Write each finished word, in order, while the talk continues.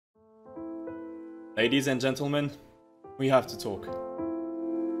Ladies and gentlemen, we have to talk.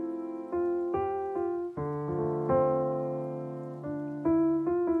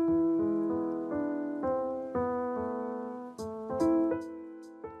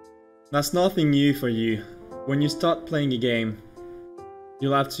 That's nothing new for you. When you start playing a game,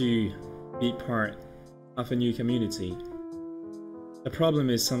 you'll have to be part of a new community. The problem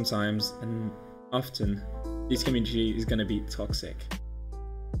is sometimes, and often, this community is gonna be toxic.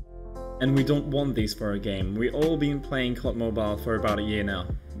 And we don't want this for a game. We've all been playing COD Mobile for about a year now.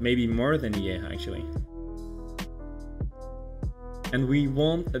 Maybe more than a year, actually. And we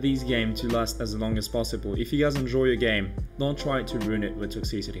want this game to last as long as possible. If you guys enjoy your game, don't try to ruin it with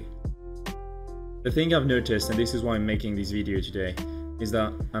toxicity. The thing I've noticed, and this is why I'm making this video today, is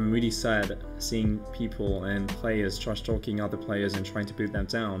that I'm really sad seeing people and players trash talking other players and trying to put them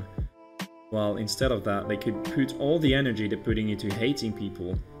down. While instead of that, they could put all the energy they're putting into hating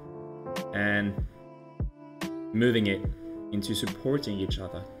people and moving it into supporting each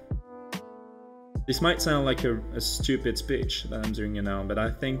other. This might sound like a stupid speech that I'm doing now, but I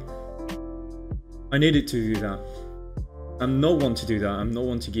think I needed to do that. I'm no one to do that. I'm no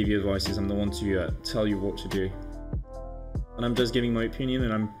one to give you advices. I'm no one to tell you what to do. And I'm just giving my opinion,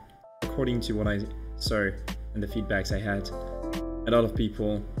 and I'm according to what I saw and the feedbacks I had. A lot of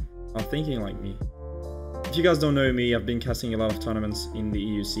people are thinking like me. If you guys don't know me, I've been casting a lot of tournaments in the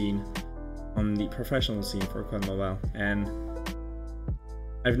EU scene, on the professional scene for COD Mobile, and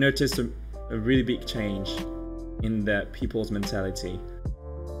I've noticed a really big change in the people's mentality.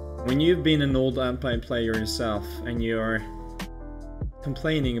 When you've been an old iPad player yourself and you're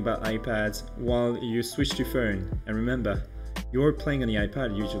complaining about iPads while you switch to phone, and remember, you're playing on the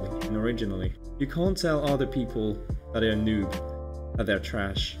iPad usually and originally, you can't tell other people that they're noob, that they're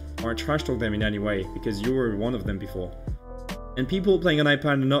trash, or trash talk them in any way because you were one of them before. And people playing on iPad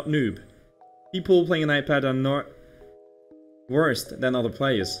are not noob. People playing on iPad are not worse than other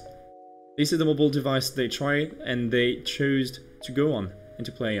players. This is the mobile device they tried and they chose to go on and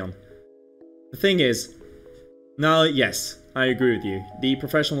to play on. The thing is, now yes, I agree with you. The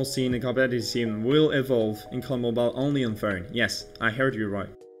professional scene and competitive scene will evolve in COD Mobile only on phone. Yes, I heard you right.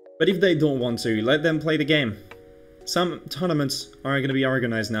 But if they don't want to, let them play the game. Some tournaments are going to be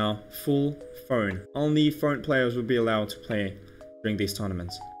organized now, full phone. Only phone players will be allowed to play during these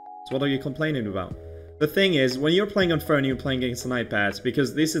tournaments. So what are you complaining about? The thing is, when you're playing on phone, you're playing against an iPad,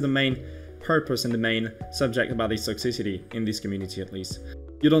 because this is the main purpose and the main subject about this toxicity, in this community at least.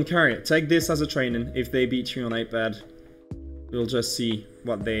 You don't care. Take this as a training. If they beat you on iPad, you'll just see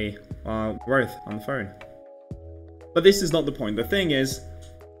what they are worth on the phone. But this is not the point. The thing is,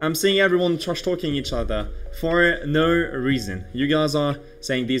 I'm seeing everyone trash talking each other for no reason. You guys are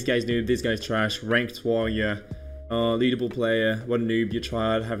saying this guy's noob, this guy's trash, ranked warrior, leadable player, what a noob, you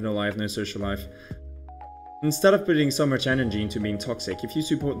tried, have no life, no social life. Instead of putting so much energy into being toxic, if you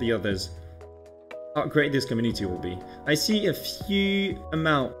support the others, how great this community will be. I see a few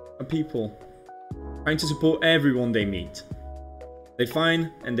amount of people trying to support everyone they meet. They find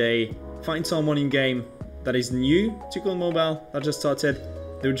someone in game that is new to COD Mobile, that just started.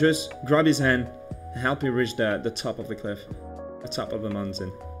 They'll just grab his hand and help him reach the top of the cliff, the top of the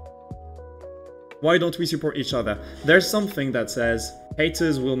mountain. Why don't we support each other? There's something that says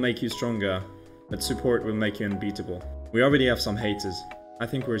haters will make you stronger, but support will make you unbeatable. We already have some haters. I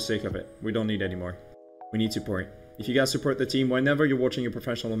think we're sick of it. We don't need any more. We need support. If you guys support the team, whenever you're watching a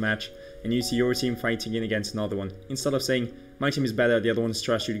professional match and you see your team fighting in against another one, instead of saying, my team is better, the other one is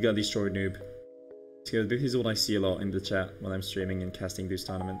trash, you got destroyed, noob. So this is what I see a lot in the chat when I'm streaming and casting these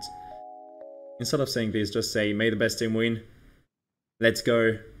tournaments. Instead of saying this, just say, may the best team win. Let's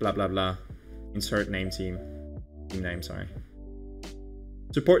go, blah blah blah. Insert name team. Team name, sorry.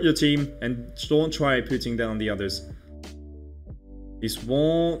 Support your team and don't try putting down the others. This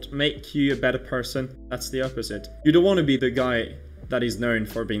won't make you a better person. That's the opposite. You don't want to be the guy that is known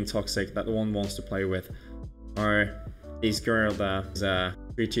for being toxic, that no one wants to play with. Or this girl that is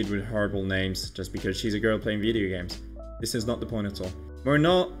treated with horrible names just because she's a girl playing video games. This is not the point at all. We're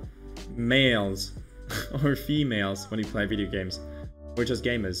not males or females when we play video games. We're just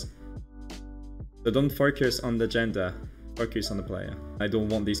gamers. So don't focus on the gender. Focus on the player. I don't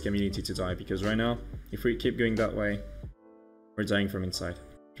want this community to die, because right now, if we keep going that way, we're dying from inside.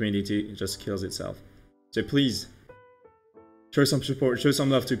 Community just kills itself. So please, show some support, show some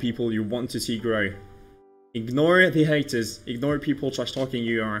love to people you want to see grow. Ignore the haters, ignore people trash talking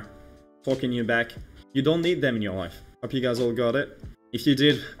you or talking you back. You don't need them in your life. Hope you guys all got it. If you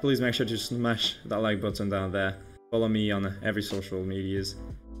did, please make sure to smash that like button down there. Follow me on every social medias,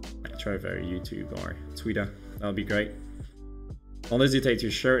 like Trevor, YouTube or Twitter. That would be great. Don't hesitate to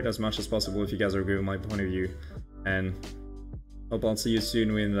share it as much as possible if you guys agree with my point of view. And hope I'll see you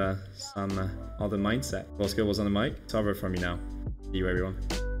soon with some other mindset. FloSkiLL was on the mic. It's over from me now. See you everyone.